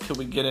else can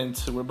we get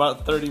into? We're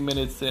about 30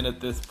 minutes in at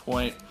this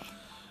point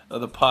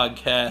of the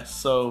podcast.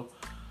 So,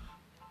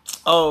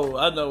 oh,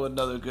 I know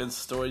another good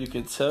story you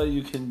can tell.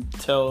 You can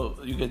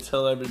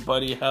tell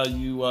everybody how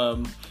you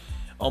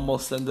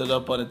almost ended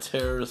up on a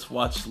terrorist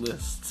watch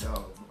list.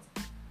 So,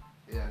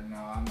 yeah, no,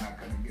 I'm not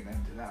gonna get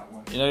into that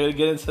one. You're not gonna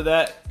get into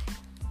that?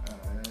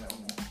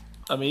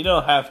 I mean, you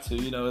don't have to.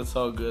 It's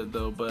all good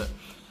though. But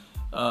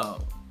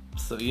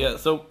so yeah.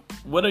 So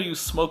what are you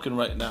smoking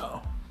right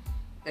now?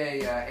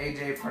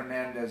 AJ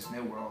Fernandez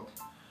New World.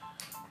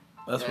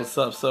 That's what's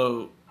up.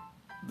 So,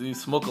 do you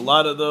smoke a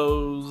lot of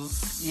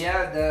those?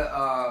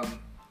 Yeah,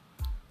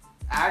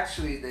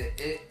 actually the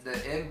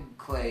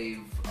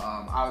Enclave.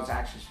 I was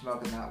actually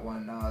smoking that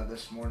one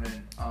this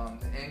morning.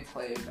 The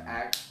Enclave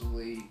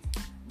actually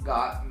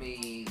got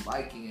me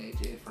liking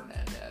AJ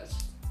Fernandez.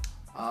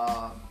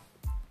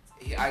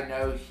 I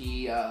know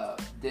he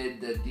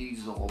did the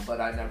Diesel, but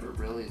I never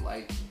really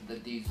liked the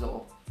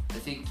Diesel. I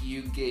think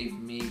you gave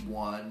me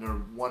one, or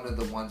one of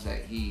the ones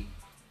that he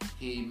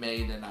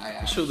made, and I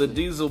actually... Sure, the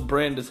Diesel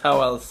brand is how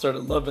I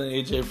started loving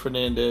AJ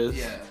Fernandez.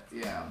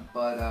 Yeah.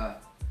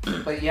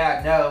 But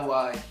yeah,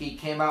 no, he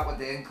came out with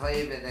the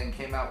Enclave and then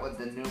came out with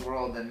the New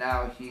World, and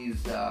now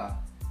he's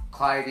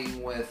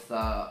colliding with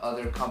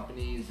other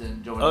companies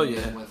and joining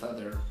in with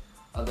other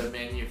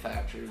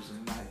manufacturers,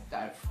 and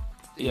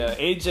Yeah,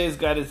 AJ's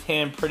got his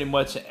hand pretty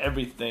much in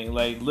everything.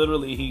 Like,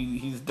 literally,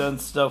 he's done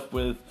stuff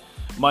with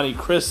Monte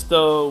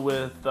Cristo,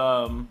 with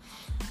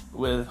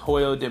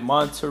Hoyo de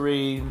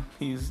Monterrey.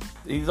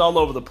 He's all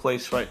over the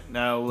place right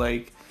now.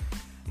 Like,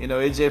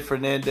 AJ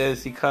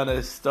Fernandez, he kind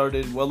of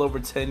started well over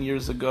 10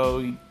 years ago.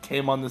 He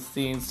came on the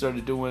scene,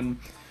 started doing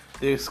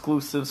the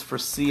exclusives for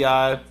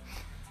CI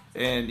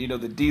and,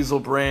 the Diesel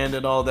brand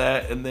and all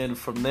that. And then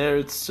from there,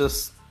 he's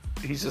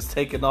just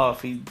taken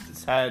off.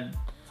 He's had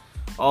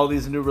all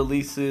these new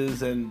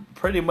releases, and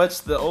pretty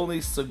much the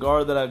only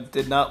cigar that I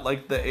did not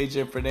like that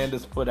AJ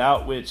Fernandez put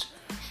out, which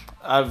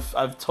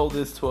I've told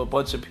this to a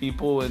bunch of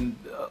people and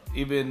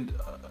even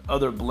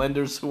other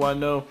blenders who I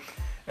know,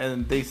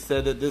 and they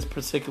said that this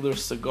particular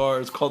cigar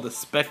is called the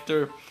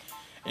Spectre,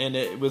 and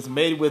it was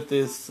made with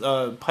this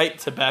pipe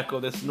tobacco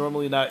that's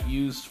normally not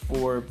used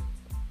for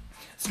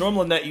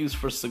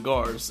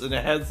cigars, and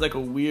it has like a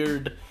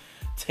weird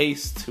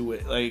taste to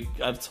it. Like,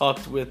 I've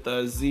talked with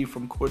Z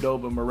from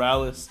Cordoba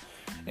Morales,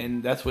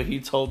 and that's what he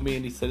told me,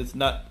 and he said it's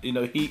not,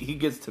 he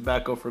gets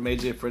tobacco from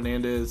AJ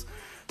Fernandez,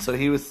 so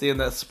he was seeing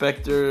that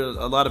Spectre.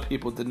 A lot of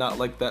people did not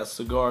like that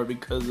cigar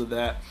because of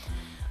that,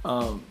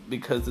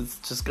 because it's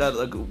just got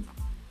like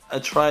I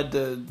tried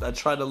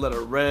to let it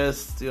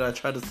rest. I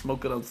tried to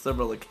smoke it on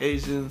several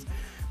occasions.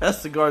 That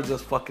cigar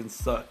just fucking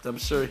sucked. I'm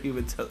sure he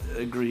would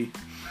agree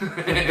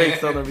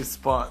based on the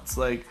response.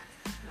 Like,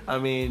 I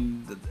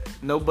mean,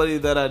 nobody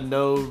that I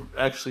know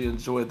actually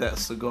enjoyed that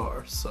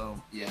cigar.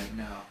 So yeah,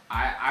 no,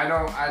 I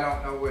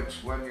don't know which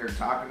one you're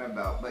talking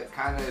about, but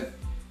kind of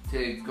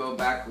to go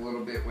back a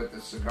little bit with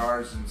the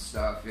cigars and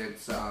stuff.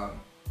 It's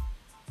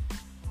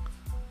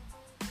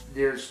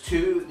there's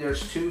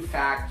two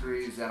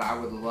factories that I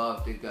would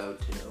love to go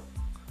to.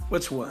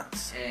 Which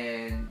ones?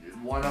 And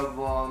one of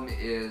them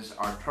is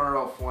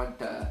Arturo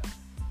Fuente.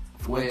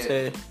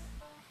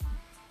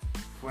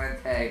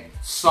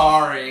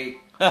 Sorry.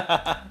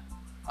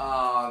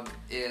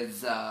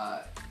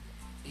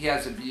 He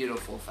has a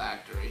beautiful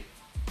factory.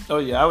 Oh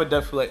yeah, I would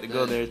definitely like to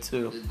go there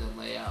too. The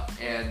layout,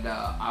 and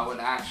I would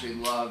actually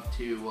love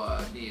to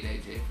meet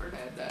AJ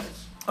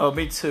Fernandez. Oh,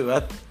 me too.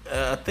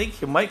 I think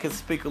he might can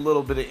speak a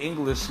little bit of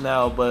English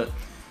now, but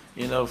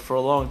for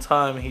a long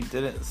time he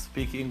didn't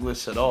speak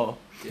English at all.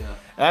 Yeah.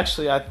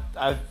 Actually,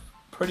 I'm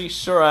pretty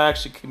sure I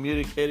actually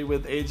communicated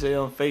with AJ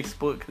on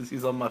Facebook because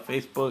he's on my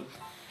Facebook.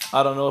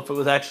 I don't know if it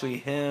was actually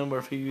him or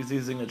if he was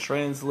using a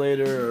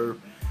translator,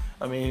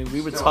 or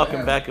we were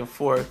talking back and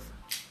forth.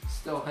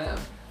 Still him.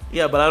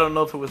 Yeah, but I don't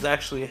know if it was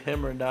actually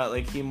him or not.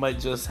 Like, he might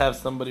just have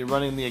somebody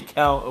running the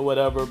account or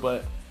whatever.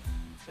 But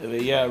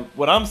yeah,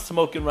 what I'm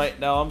smoking right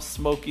now, it's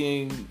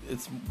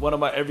one of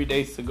my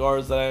everyday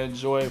cigars that I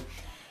enjoy.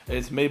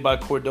 It's made by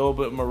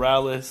Cordoba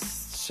Morales.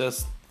 It's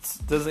just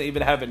doesn't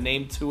even have a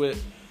name to it.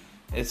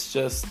 It's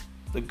just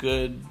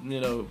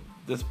the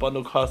this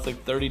bundle costs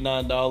like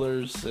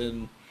 $39,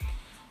 and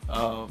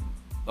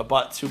I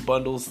bought 2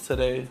 bundles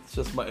today. It's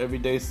just my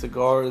everyday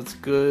cigar. It's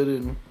good,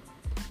 and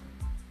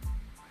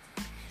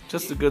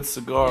just a good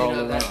cigar all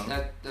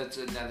around. That's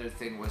another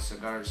thing with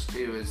cigars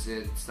too. Is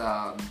it's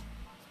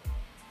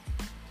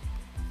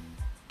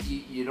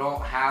you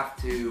don't have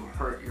to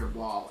hurt your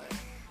wallet.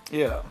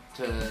 Yeah.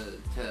 To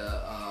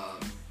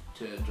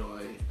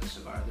enjoy a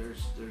cigar.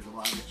 There's a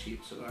lot of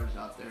cheap cigars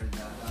out there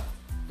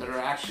that are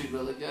actually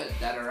really good.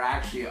 That are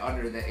actually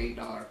under the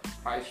 $8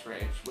 price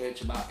range,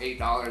 which about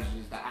 $8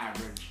 is the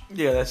average.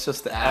 Yeah, that's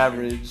just the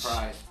average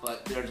price.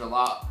 But there's a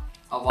lot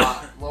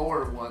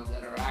lower ones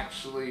that are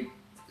actually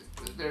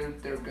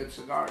they're good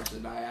cigars,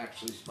 and I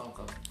actually smoke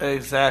them.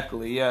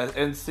 Exactly. Yeah,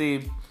 and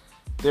see,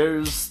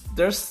 there's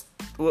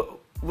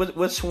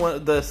which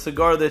one? The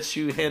cigar that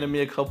you handed me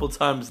a couple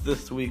times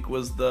this week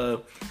was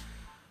what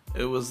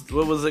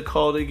was it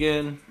called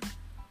again?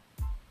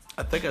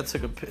 I think I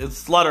took it's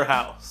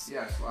Slaughterhouse.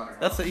 Yeah, Slaughterhouse.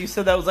 That's it. You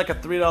said that was like a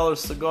 $3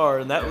 cigar,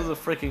 and that was a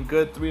freaking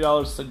good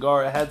 $3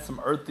 cigar. It had some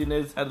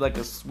earthiness, had like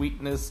a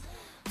sweetness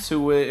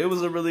to it. It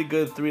was a really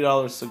good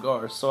 $3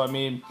 cigar. So I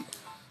mean,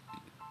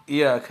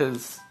 yeah,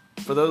 because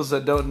for those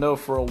that don't know,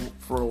 for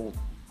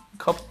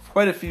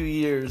quite a few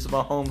years,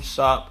 my home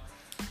shop,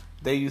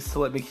 they used to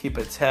let me keep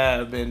a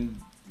tab, and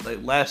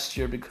like last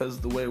year, because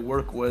the way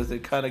work was,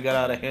 it kind of got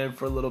out of hand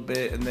for a little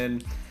bit, and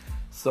then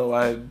so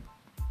I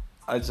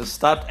just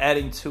stopped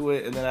adding to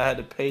it, and then I had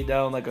to pay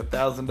down like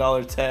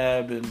 $1,000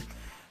 tab, and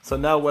so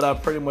now what I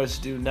pretty much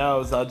do now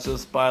is I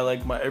just buy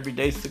like my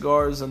everyday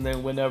cigars, and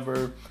then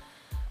whenever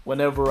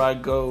I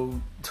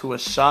go to a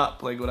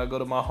shop, like when I go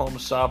to my home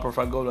shop or if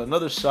I go to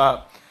another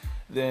shop,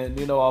 then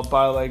I'll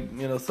buy like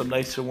some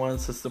nicer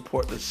ones to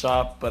support the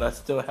shop, but I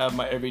still have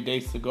my everyday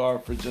cigar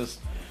for just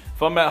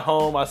if I'm at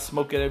home, I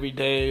smoke it every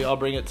day. I'll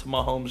bring it to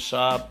my home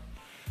shop,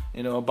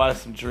 I'll buy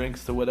some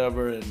drinks or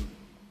whatever, and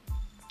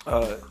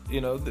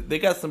they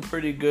got some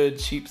pretty good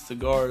cheap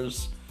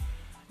cigars,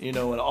 in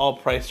all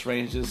price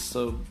ranges.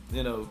 So,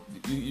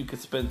 you could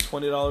spend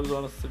 $20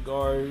 on a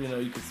cigar,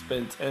 you could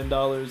spend $10,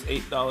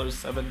 $8,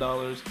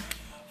 $7,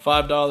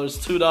 $5,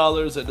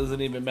 $2, it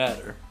doesn't even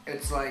matter.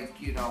 It's like,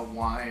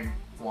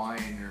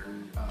 wine or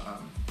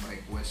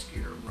like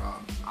whiskey or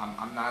rum.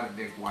 I'm not a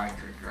big wine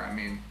drinker. I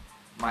mean,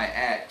 my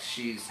ex,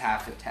 she's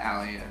half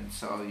Italian,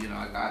 so,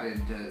 I got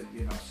into,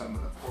 some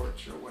of the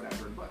ports or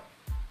whatever, but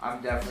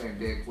I'm definitely a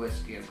big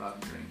whiskey and rum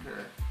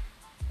drinker.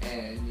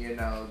 And,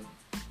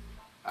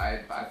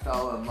 I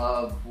fell in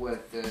love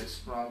with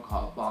this rum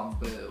called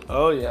Bamboo.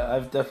 Oh, yeah,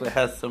 I've definitely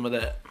had some of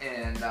that.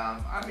 And,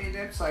 I mean,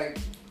 it's like,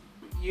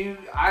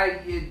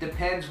 it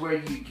depends where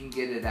you can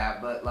get it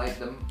at, but like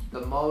the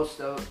most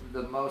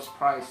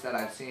price that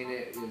I've seen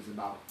it is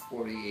about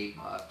 $48,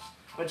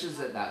 which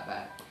isn't that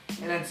bad.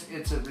 And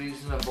it's a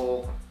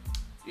reasonable,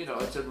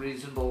 it's a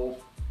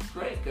reasonable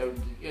drink.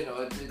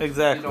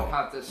 Exactly. You don't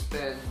have to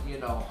spend,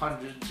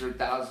 hundreds or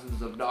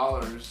thousands of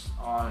dollars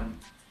on,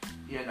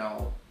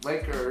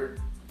 liquor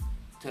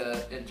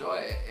to enjoy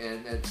it.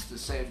 And it's the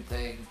same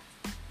thing,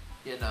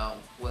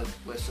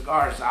 with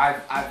cigars.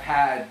 I've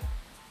had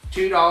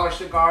 $2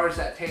 cigars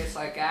that taste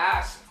like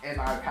ass, and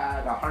I've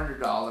had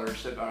 $100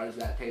 cigars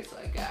that taste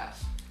like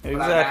ass. Exactly.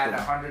 But I've had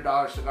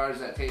 $100 cigars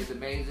that taste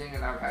amazing,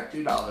 and I've had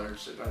 $2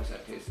 cigars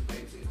that taste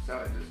amazing.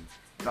 So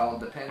it all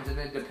depends, and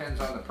it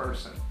depends on the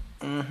person.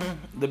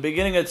 Mm-hmm. The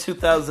beginning of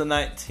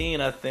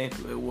 2019, I think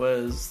it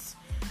was,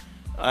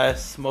 I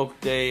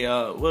smoked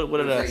a, what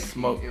did I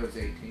smoke? It was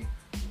 18.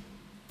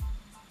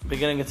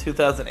 Beginning of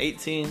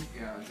 2018?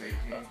 Yeah, it was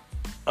 18.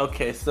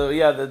 Okay, so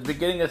yeah, the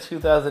beginning of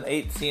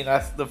 2018,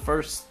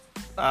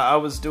 I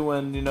was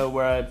doing,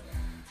 where I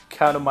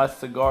counted my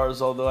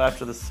cigars, although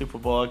after the Super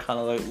Bowl I kind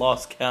of like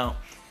lost count.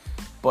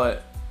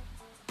 But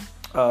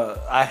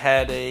I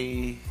had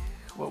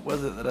what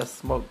was it that I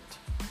smoked?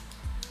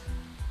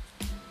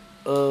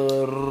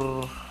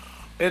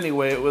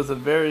 Anyway, it was a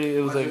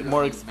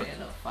more expensive.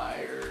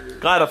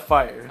 God of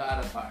Fire.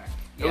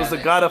 Yeah, it was a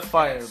God of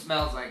Fire. It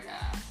smells like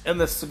ass. And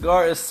the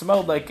cigar, it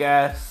smelled like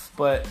ass,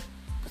 but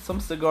some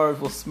cigars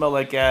will smell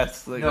like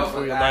ass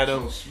before you light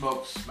them.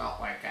 Smoke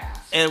smelled like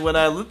ass. And when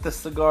I lit the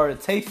cigar,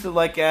 it tasted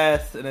like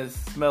ass and it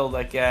smelled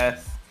like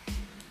ass.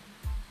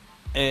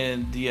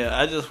 And yeah,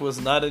 I just was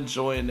not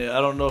enjoying it.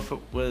 I don't know if it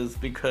was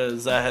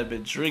because I had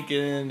been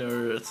drinking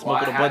or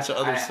smoking a bunch of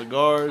other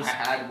cigars. I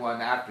had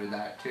one after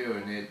that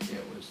too, and it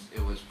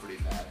was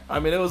pretty bad. I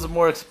mean, it was a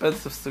more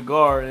expensive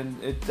cigar, and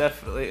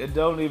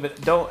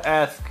don't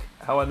ask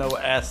how I know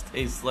what ass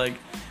tastes like.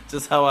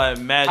 Just how I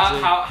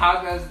imagine.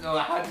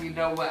 How do you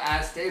know what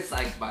ass tastes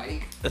like,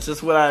 Mike? It's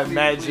just what I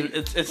imagine.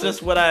 It's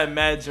just what I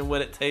imagine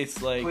what it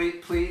tastes like.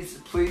 Please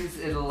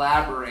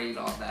elaborate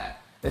on that.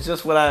 It's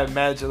just what I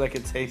imagine like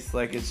it tastes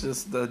like. It's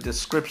just the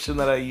description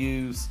that I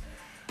use.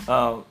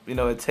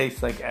 It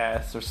tastes like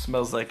ass or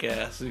smells like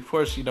ass. Of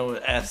course, you know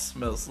what ass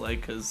smells like,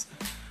 because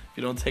if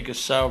you don't take a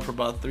shower for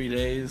about 3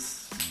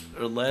 days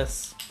or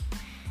less,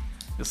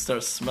 you'll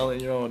start smelling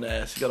your own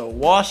ass. You gotta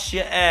wash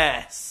your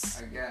ass.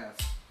 I guess.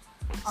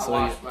 I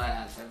wash my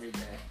ass every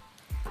day.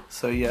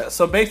 So yeah.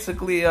 So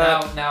basically,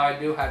 now I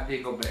do have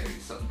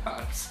dingleberries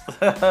sometimes.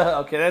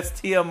 okay, that's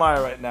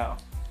TMI right now.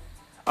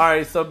 All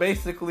right. So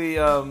basically,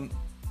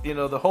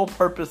 the whole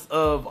purpose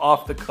of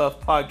Off the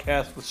Cuff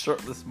podcast with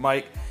Shirtless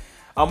Mike.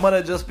 I'm going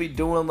to just be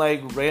doing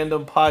like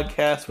random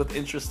podcasts with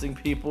interesting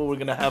people. We're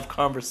going to have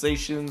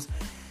conversations.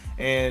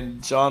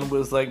 And John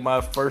was like my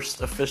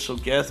first official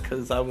guest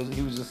because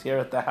he was just here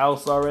at the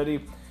house already.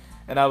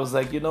 And I was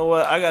like, you know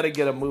what? I got to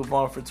get a move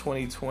on for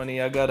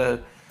 2020. I'm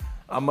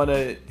going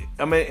to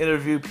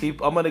interview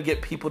people. I'm going to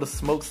get people to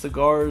smoke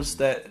cigars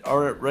that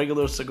aren't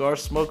regular cigar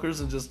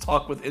smokers and just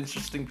talk with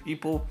interesting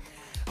people.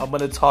 I'm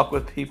going to talk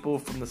with people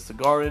from the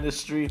cigar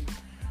industry.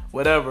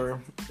 Whatever,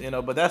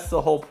 but that's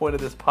the whole point of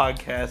this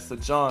podcast. So,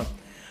 John,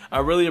 I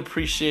really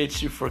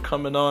appreciate you for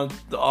coming on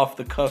the Off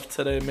the Cuff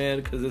today,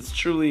 man, because it's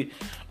truly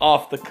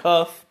off the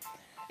cuff.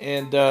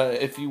 And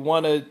if you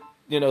want to,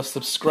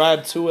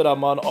 subscribe to it,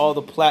 I'm on all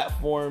the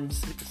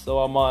platforms. So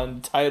I'm on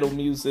Tidal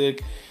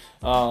Music,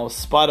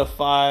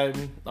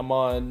 Spotify. I'm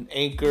on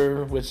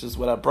Anchor, which is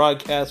what I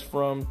broadcast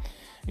from.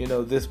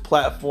 This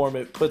platform,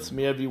 it puts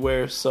me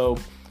everywhere. So,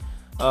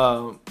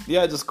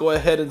 just go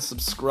ahead and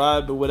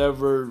subscribe to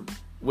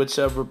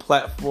whichever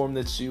platform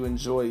that you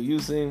enjoy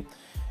using.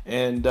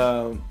 And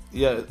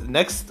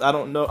next, I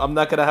don't know, I'm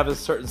not going to have a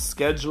certain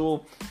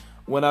schedule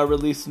when I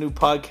release new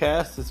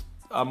podcasts.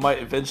 I might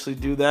eventually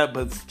do that,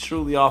 but it's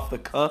truly off the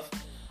cuff.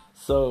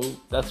 So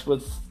that's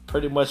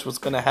pretty much what's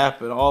going to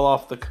happen, all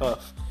off the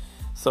cuff.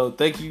 So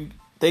thank you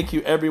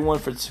everyone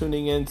for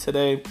tuning in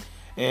today.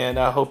 And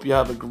I hope you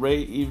have a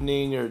great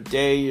evening or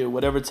day or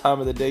whatever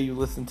time of the day you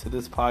listen to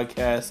this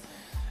podcast.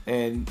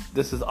 And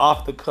this is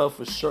Off the Cuff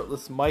with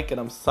Shirtless Mike,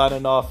 and I'm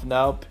signing off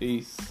now.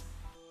 Peace.